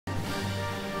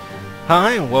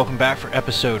Hi, and welcome back for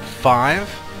episode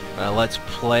 5. Let's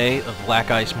play a Black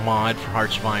Ice mod for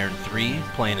Hearts of Iron 3,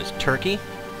 playing as Turkey.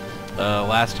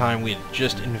 Last time we had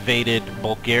just invaded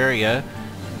Bulgaria.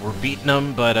 We're beating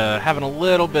them, but having a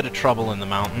little bit of trouble in the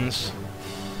mountains.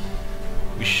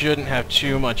 We shouldn't have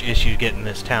too much issue getting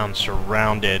this town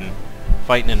surrounded.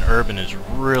 Fighting in urban is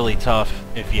really tough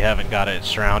if you haven't got it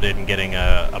surrounded and getting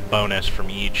a bonus from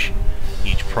each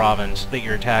province that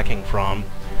you're attacking from.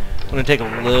 I'm going to take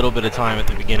a little bit of time at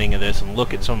the beginning of this and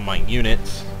look at some of my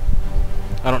units.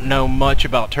 I don't know much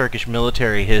about Turkish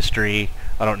military history.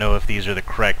 I don't know if these are the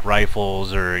correct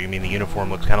rifles, or the uniform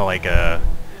looks kind of like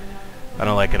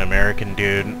an American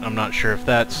dude. I'm not sure if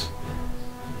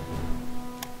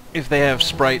they have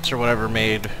sprites or whatever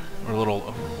made, or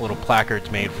little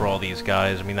placards made for all these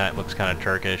guys. That looks kind of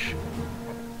Turkish.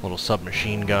 Little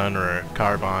submachine gun or a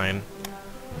carbine.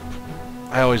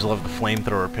 I always love the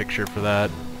flamethrower picture for that.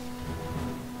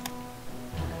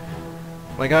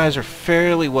 My guys are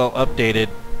fairly well updated,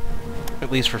 at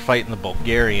least for fighting the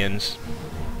Bulgarians.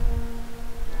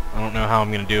 I don't know how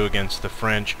I'm going to do against the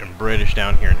French and British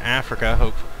down here in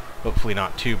Africa. Hopefully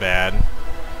not too bad.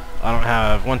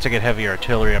 Once I get heavy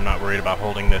artillery, I'm not worried about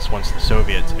holding this once the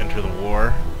Soviets enter the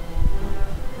war.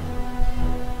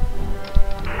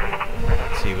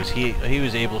 Let's see, he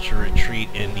was able to retreat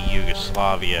into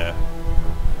Yugoslavia.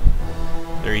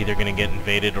 They're either going to get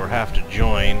invaded or have to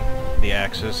join the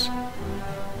Axis.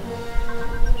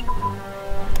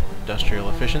 Industrial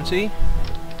efficiency.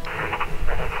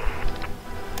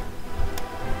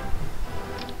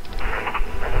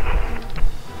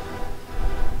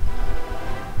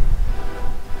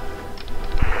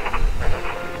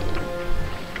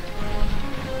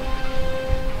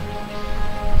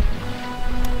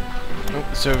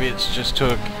 The Soviets just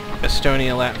took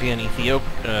Estonia, Latvia, and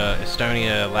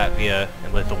Estonia, Latvia,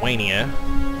 and Lithuania.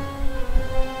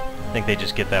 I think they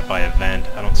just get that by event.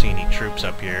 I don't see any troops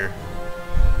up here.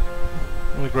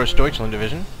 Only Gross Deutschland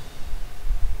Division.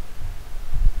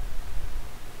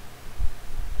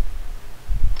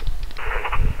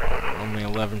 Only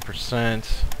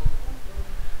 11%.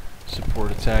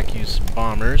 Support attack, use some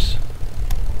bombers.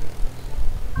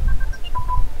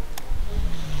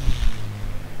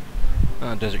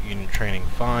 Desert Union training,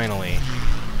 finally.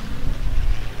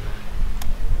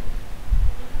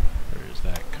 Where is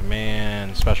that?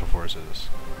 Command, Special Forces.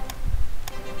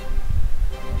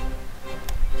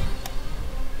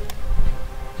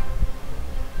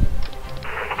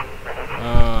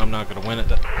 I'm not going to win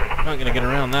it. I'm not going to get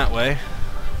around that way.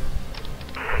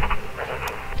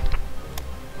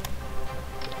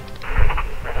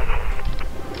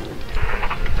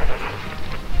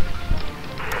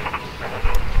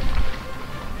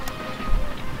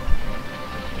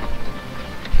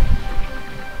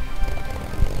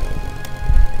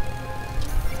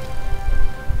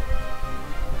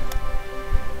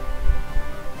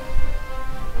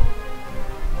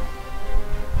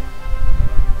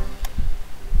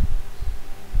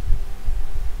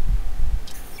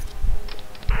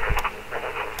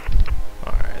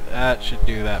 That should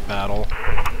do that battle.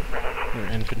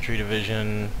 Their infantry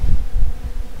division.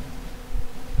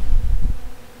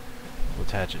 We'll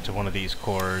attach it to one of these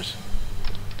corps.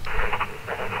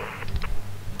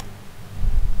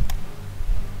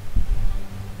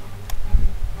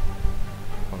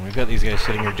 Well, we've got these guys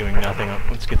sitting here doing nothing.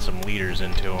 Let's get some leaders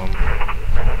into them.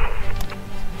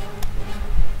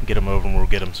 Get them over and we'll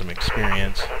get them some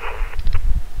experience.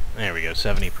 There we go,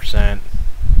 70%.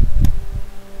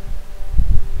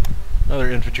 Another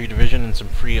infantry division and some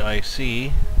free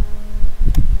IC.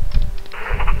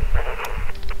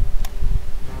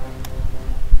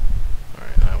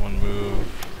 Alright, that one move.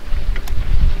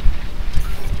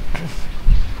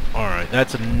 Alright,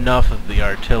 that's enough of the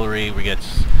artillery. We get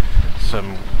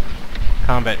some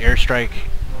combat airstrike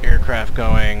aircraft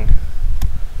going.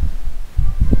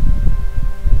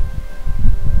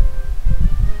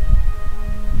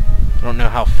 I don't know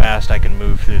how fast I can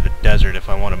move through the desert if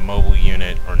I want a mobile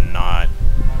unit or not.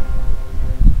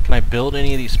 Can I build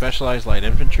any of these specialized light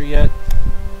infantry yet?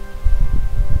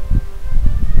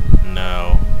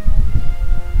 No.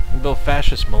 I can build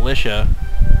fascist militia,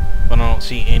 but I don't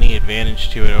see any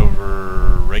advantage to it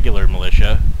over regular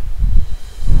militia.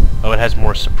 Oh, it has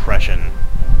more suppression.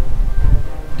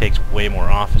 Takes way more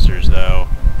officers though,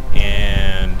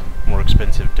 and more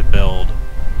expensive to build.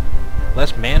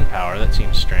 Less manpower, that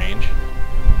seems strange.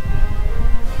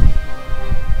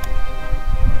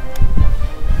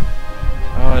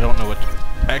 Oh, I don't know what to...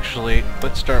 Actually,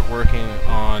 let's start working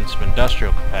on some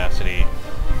industrial capacity.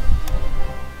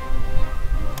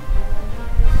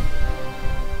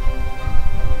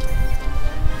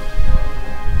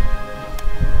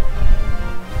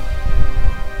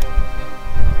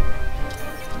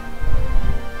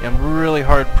 I'm really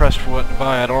hard pressed for what to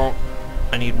buy.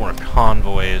 I need more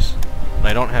convoys. And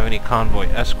I don't have any convoy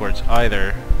escorts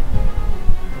either.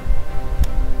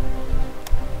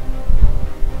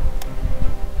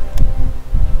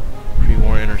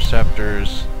 Pre-war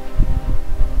interceptors.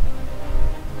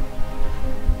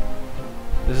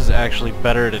 This is actually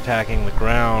better at attacking the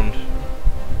ground.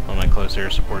 Well, my close air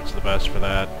support's the best for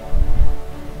that.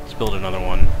 Let's build another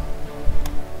one.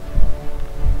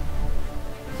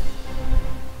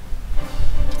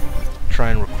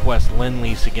 Try and request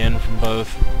Lend-Lease again from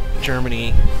both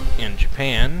Germany and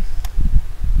Japan.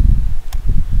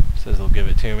 Says they'll give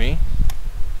it to me.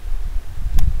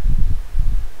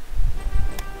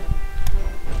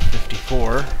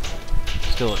 54.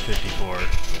 Still at 54.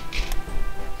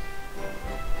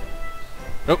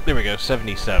 Oh, there we go,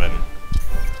 77. I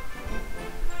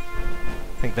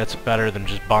think that's better than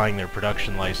just buying their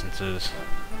production licenses.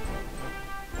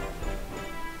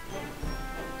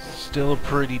 Still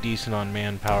pretty decent on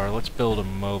manpower. Let's build a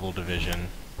mobile division.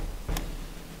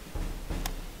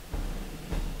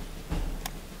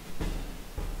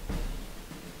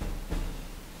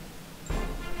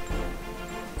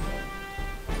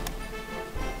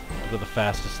 What are the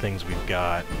fastest things we've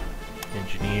got?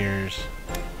 Engineers,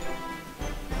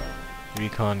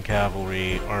 recon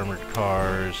cavalry, armored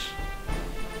cars,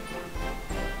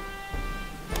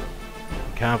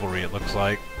 cavalry it looks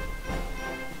like.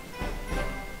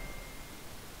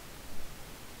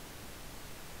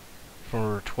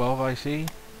 For 12 IC?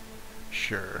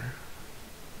 Sure.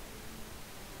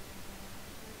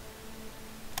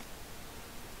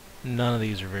 None of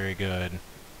these are very good.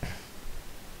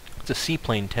 It's a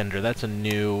seaplane tender. That's a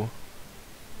new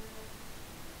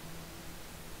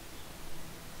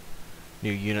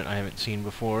unit I haven't seen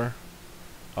before.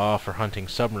 Oh, for hunting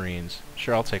submarines.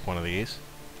 Sure, I'll take one of these.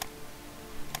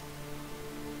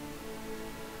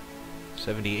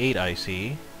 78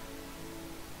 IC.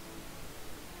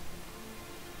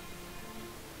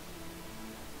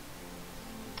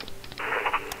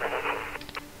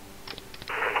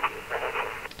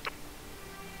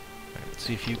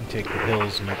 See if you can take the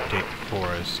hills and you can take the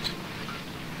forest.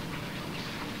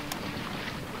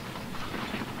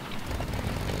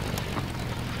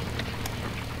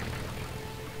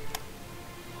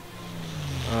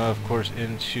 Of course,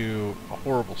 into a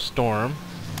horrible storm.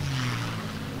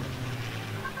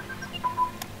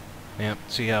 Yep,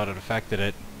 see how it affected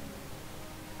it.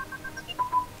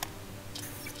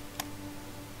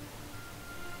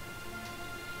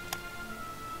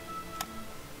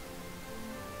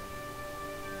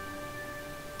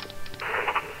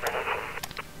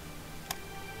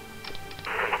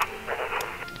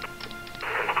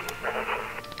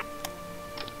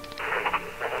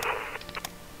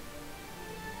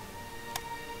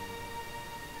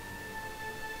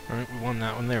 Alright, we won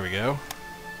that one. There we go.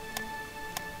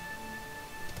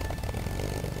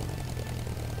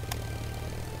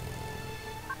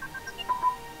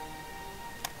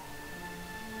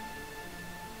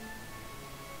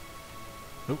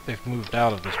 Oop, they've moved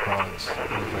out of this province. See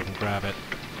if I can grab it.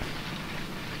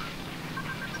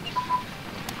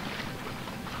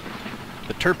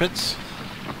 The Tirpitz.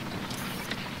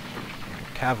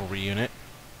 Cavalry unit.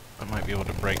 I might be able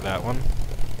to break that one.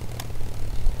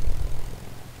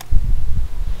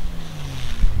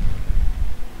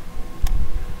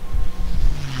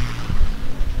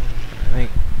 I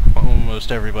think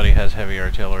almost everybody has heavy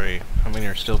artillery. How many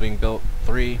are still being built?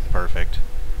 3? Perfect.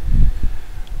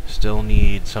 Still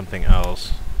need something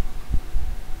else.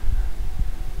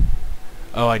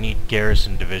 Oh, I need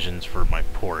garrison divisions for my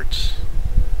ports.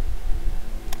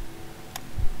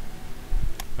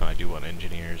 Oh, I do want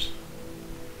engineers.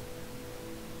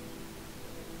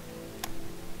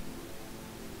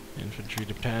 Infantry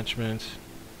detachment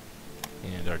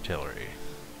and artillery.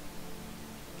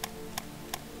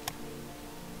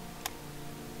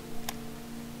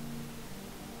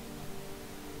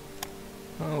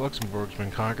 Oh, Luxembourg's been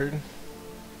conquered.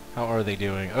 How are they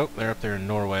doing? Oh, they're up there in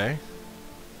Norway.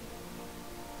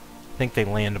 I think they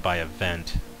land by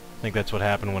event. I think that's what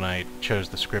happened when I chose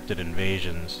the scripted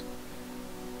invasions.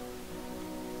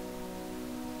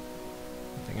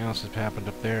 Nothing else has happened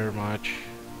up there much.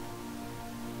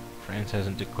 France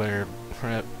hasn't declared...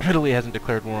 Italy hasn't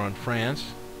declared war on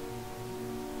France.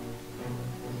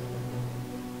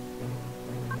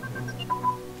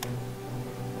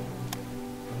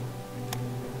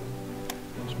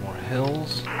 More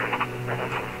hills.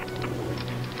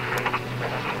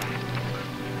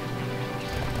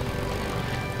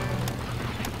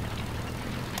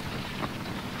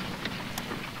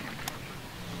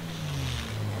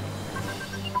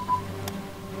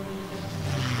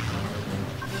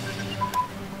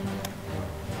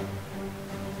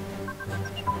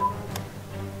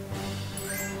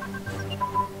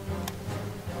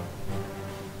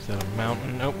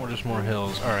 just more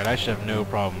hills. Alright, I should have no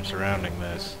problem surrounding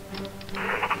this.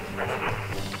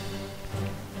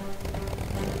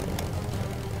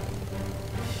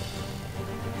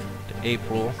 To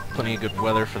April, plenty of good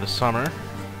weather for the summer.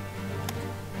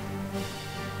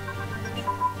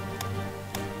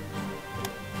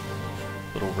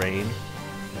 Little rain.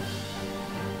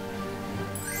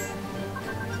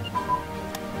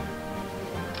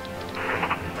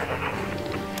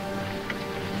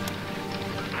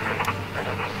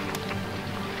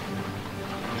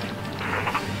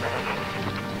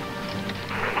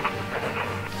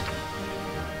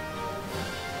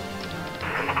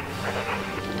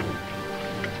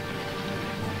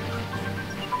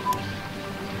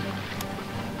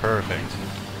 Perfect.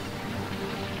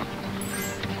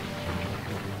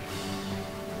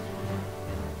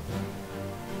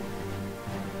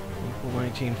 April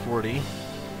 1940.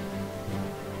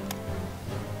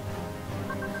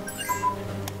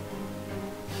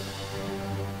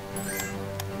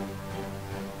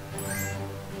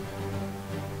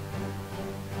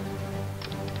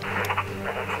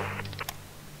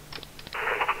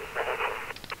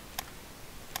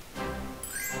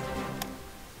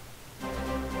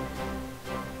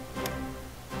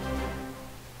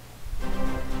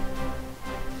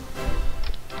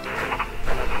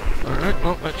 Alright,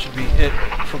 well, that should be it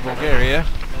for Bulgaria.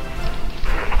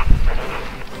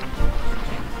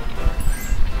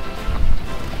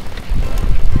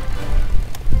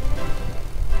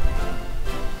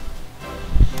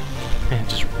 And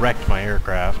just wrecked my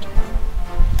aircraft.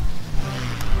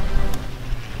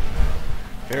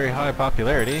 Very high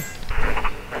popularity.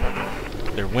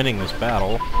 They're winning this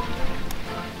battle.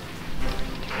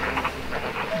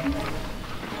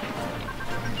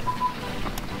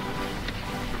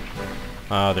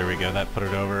 Oh, there we go. That put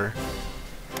it over.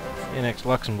 Annexed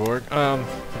Luxembourg. The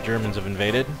Germans have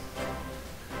invaded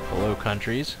the Low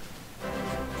Countries.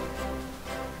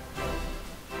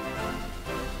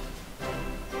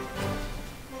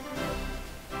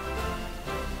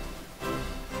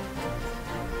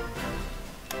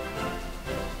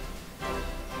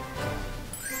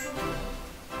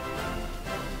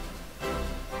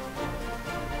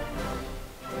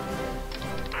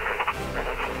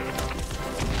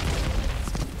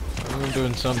 I'm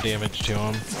doing some damage to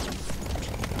him.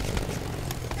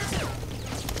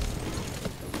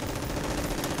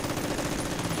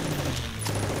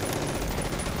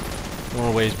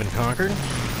 Norway's been conquered.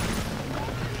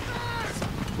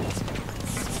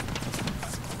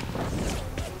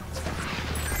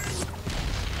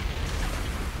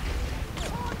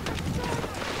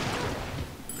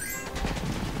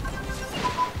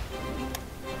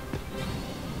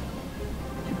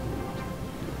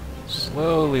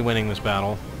 Slowly winning this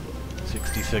battle.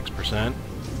 66%.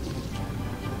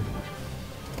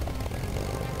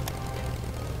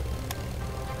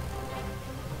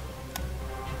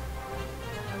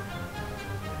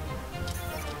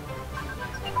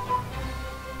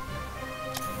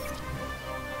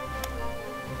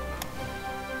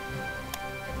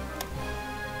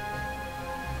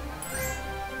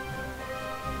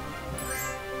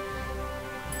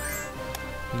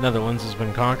 Netherlands has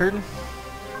been conquered.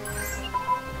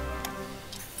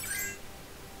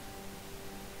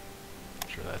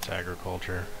 Sure, that's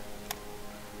agriculture.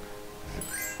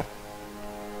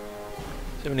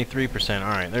 73%.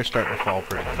 Alright, they're starting to fall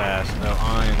pretty fast, though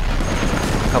I'm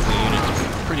a couple of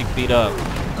units pretty beat up.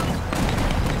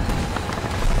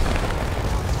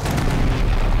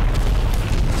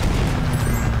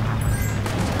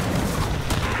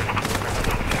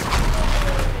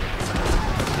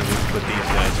 Put these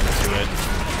guys into it.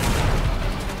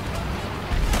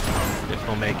 If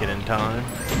we'll make it in time.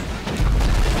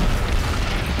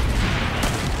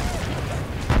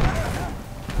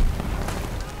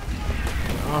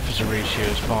 Officer ratio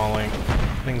is falling.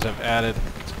 Things I've added,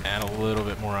 let's add a little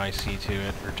bit more IC to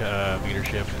it, or to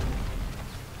leadership.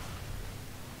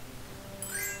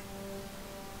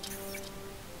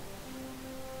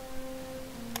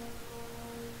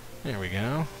 There we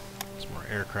go. Some more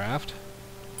aircraft.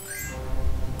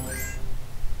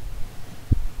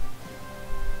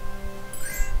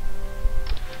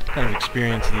 Kind of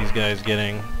experience these guys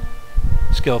getting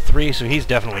skill 3, so he's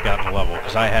definitely gotten a level,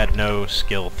 because I had no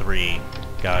skill 3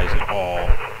 guys at all.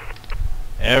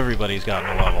 Everybody's gotten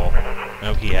a level.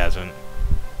 No, he hasn't.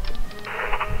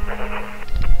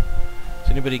 Has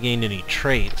anybody gained any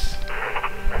traits?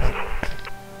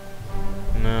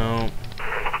 No.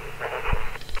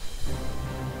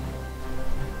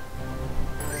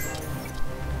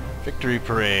 Victory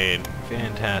Parade.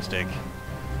 Fantastic.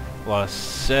 Lost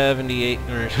 78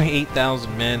 or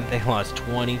 8,000 men. They lost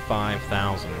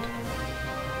 25,000.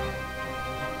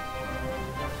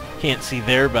 Can't see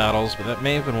their battles, but that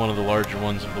may have been one of the larger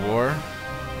ones of the war.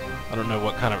 I don't know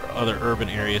what kind of other urban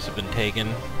areas have been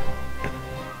taken.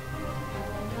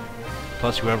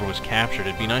 Plus whoever was captured,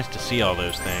 it'd be nice to see all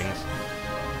those things.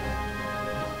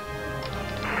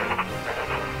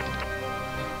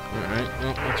 Alright,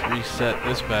 well, let's reset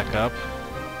this back up.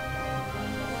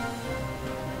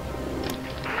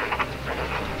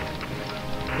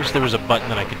 Wish there was a button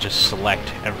that I could just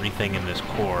select everything in this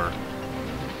core.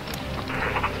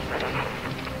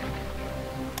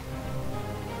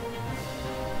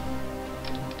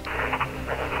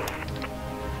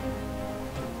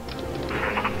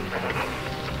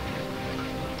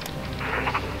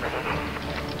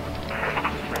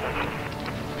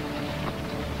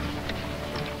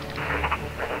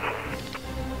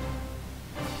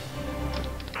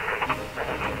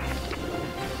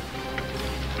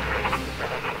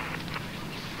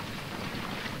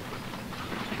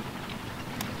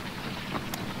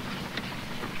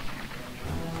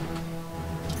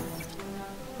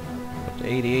 Up to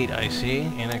 88, I see.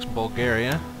 Annex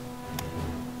Bulgaria.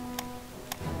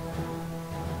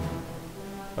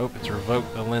 Oh, it's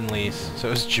revoked the Lend-Lease. So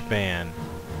is Japan.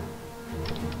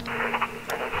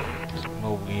 Some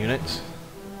mobile units.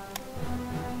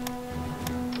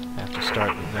 Have to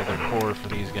start another corps for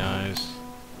these guys.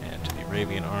 Add to the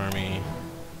Arabian army.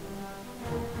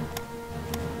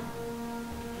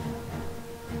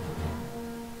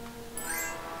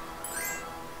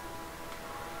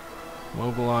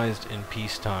 Mobilized in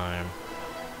peacetime.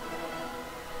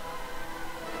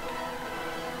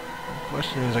 The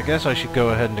question is, I guess I should go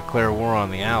ahead and declare war on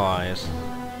the Allies.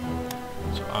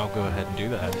 So I'll go ahead and do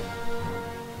that.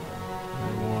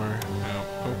 War, no,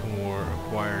 open war,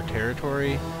 acquire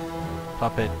territory,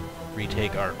 puppet,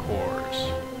 retake our cores.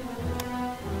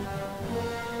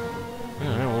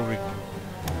 Alright, we'll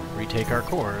retake our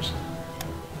cores.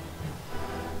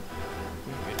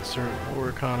 Get the certain war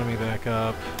economy back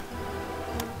up.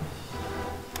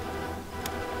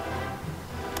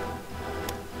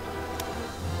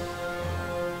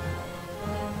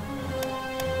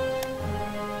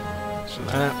 So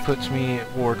that puts me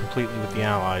at war completely with the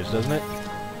Allies, doesn't it?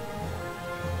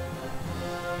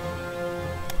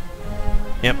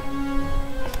 Yep.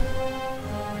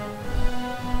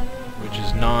 Which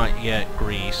is not yet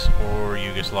Greece or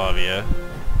Yugoslavia.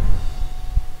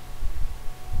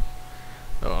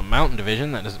 Oh, a mountain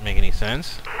division? That doesn't make any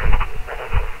sense.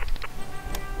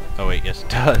 Oh wait, yes it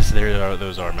does.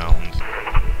 Those are mountains.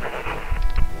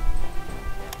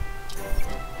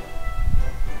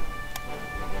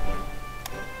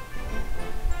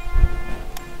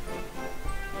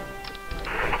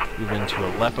 Move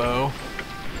into Aleppo.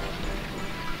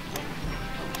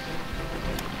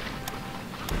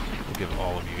 We'll give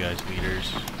all of you guys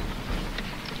leaders.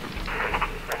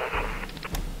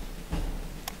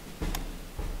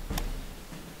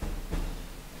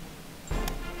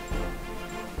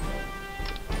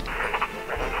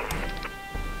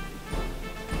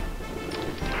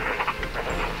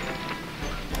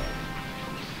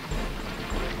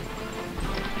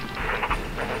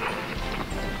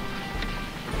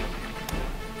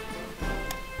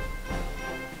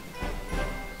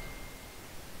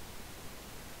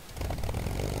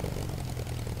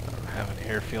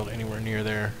 Airfield anywhere near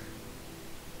there.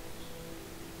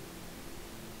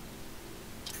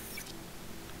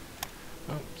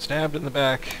 Oh, stabbed in the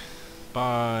back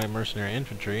by mercenary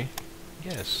infantry.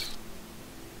 Yes.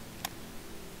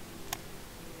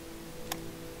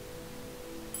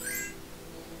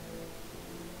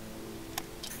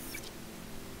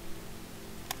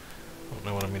 Don't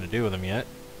know what I'm going to do with them yet.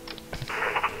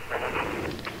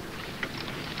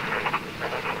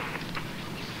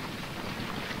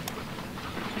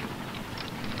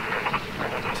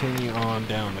 Continue on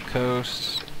down the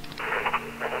coast.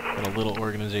 Got a little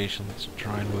organization that's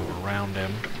trying to move around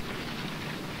him.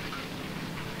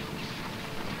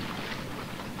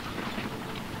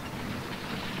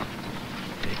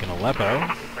 Taking Aleppo.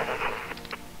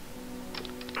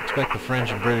 Expect the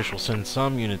French and British will send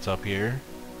some units up here.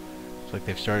 Looks like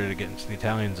they've started against the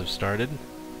Italians have started.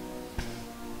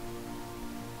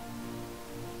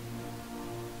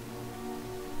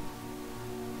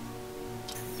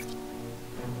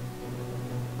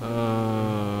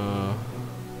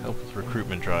 Help with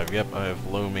recruitment drive. Yep, I have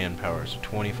low manpower, so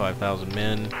 25,000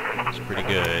 men. That's pretty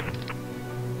good.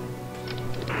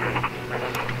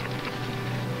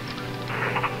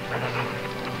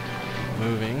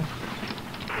 Moving.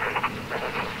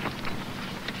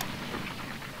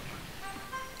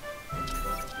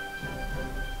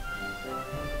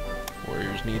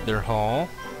 Warriors need their haul.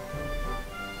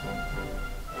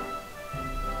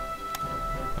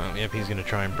 Yep, he's gonna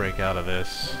try and break out of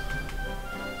this.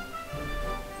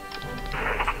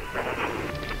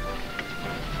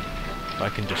 If I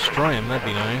can destroy him, that'd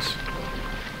be nice.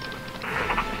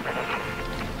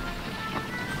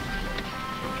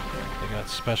 They got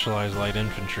specialized light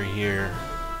infantry here.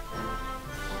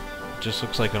 Just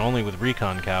looks like only with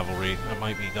recon cavalry. That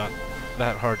might be not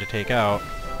that hard to take out.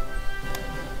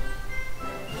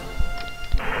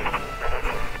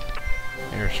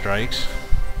 Airstrikes.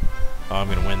 Oh, I'm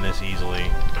gonna win this easily.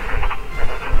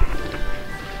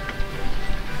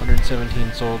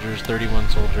 117 soldiers, 31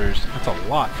 soldiers. That's a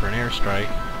lot for an airstrike.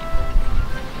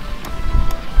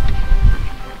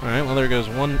 Alright, well there goes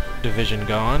one division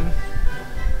gone.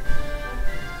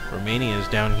 Romania is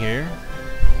down here.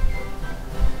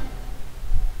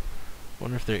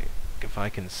 Wonder if I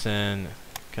can send...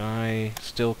 Can I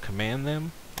still command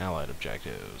them? Allied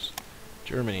objectives.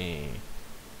 Germany,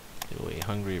 Italy,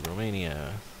 Hungary,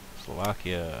 Romania,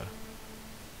 Slovakia.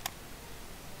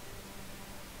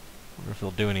 Wonder if they'll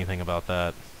do anything about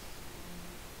that.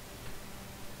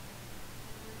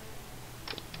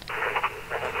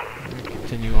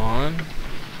 Continue on.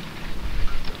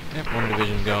 Yep, one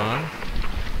division gone.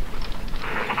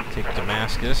 Take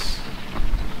Damascus.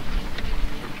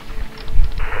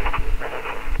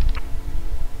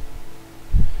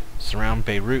 Surround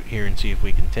Beirut here and see if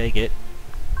we can take it.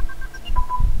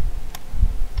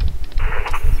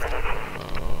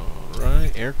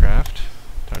 Alright, aircraft.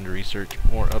 Time to research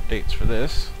more updates for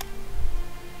this.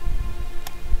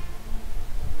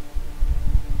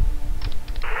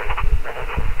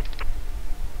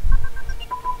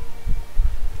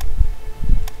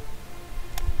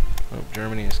 Oh,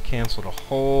 Germany has canceled a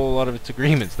whole lot of its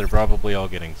agreements. They're probably all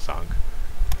getting sunk.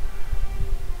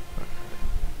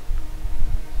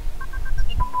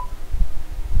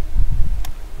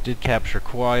 Did capture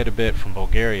quite a bit from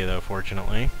Bulgaria, though,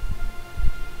 fortunately.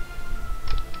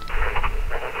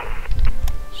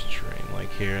 Terrain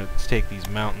like here. Let's take these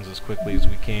mountains as quickly as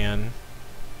we can.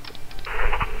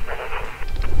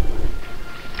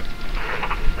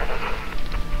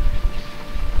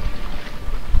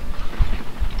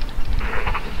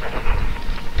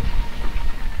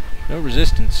 No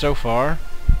resistance so far.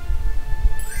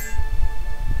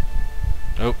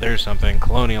 Oh, there's something.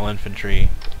 Colonial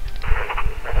infantry.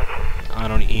 I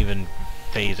don't even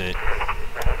phase it.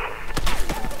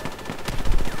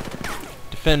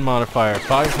 Defend modifier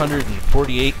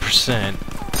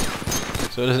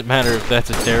 548%. So it doesn't matter if that's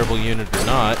a terrible unit or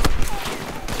not.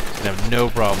 It's gonna have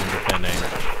no problem defending.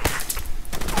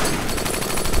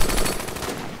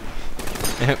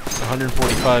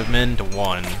 145 men to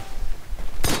 1.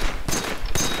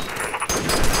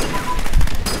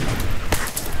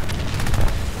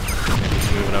 Maybe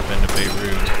moving up into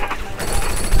Beirut.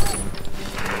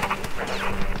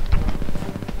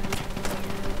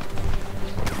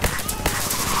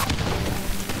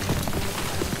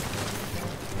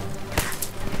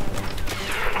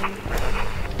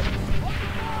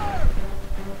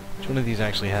 One of these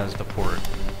actually has the port.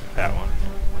 That one.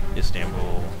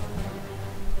 Istanbul.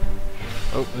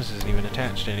 Oh, this isn't even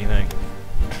attached to anything.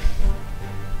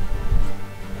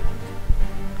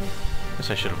 Guess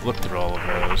I should have looked through all of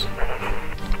those.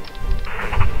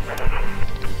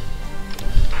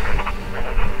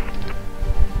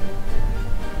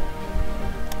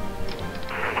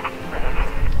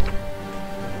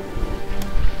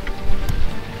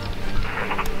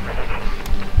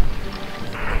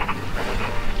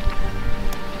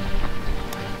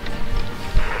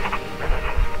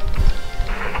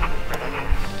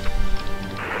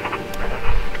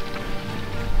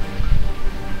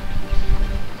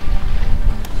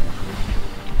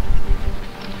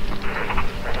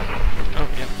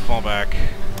 Back.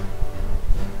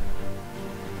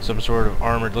 Some sort of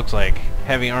armored, looks like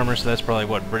heavy armor, so that's probably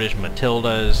what British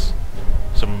Matildas,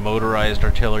 some motorized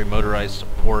artillery, motorized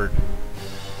support,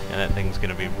 and that thing's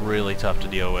gonna be really tough to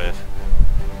deal with.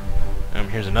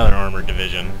 Here's another armored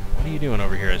division. What are you doing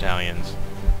over here, Italians?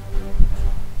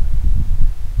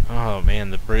 Oh man,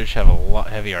 the British have a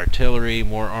lot heavy artillery,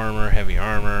 more armor, heavy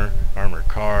armor, armored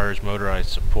cars, motorized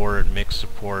support, mixed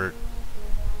support.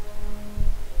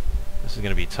 This is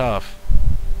going to be tough.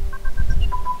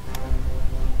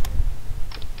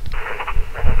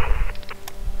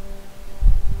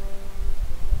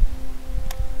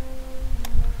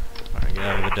 Alright, get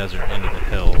out of the desert into the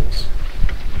hills.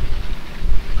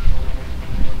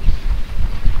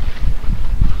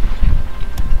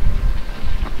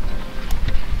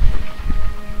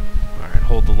 Alright,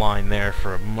 hold the line there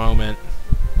for a moment.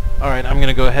 Alright, I'm going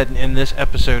to go ahead and end this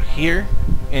episode here,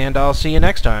 and I'll see you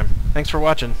next time. Thanks for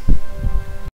watching.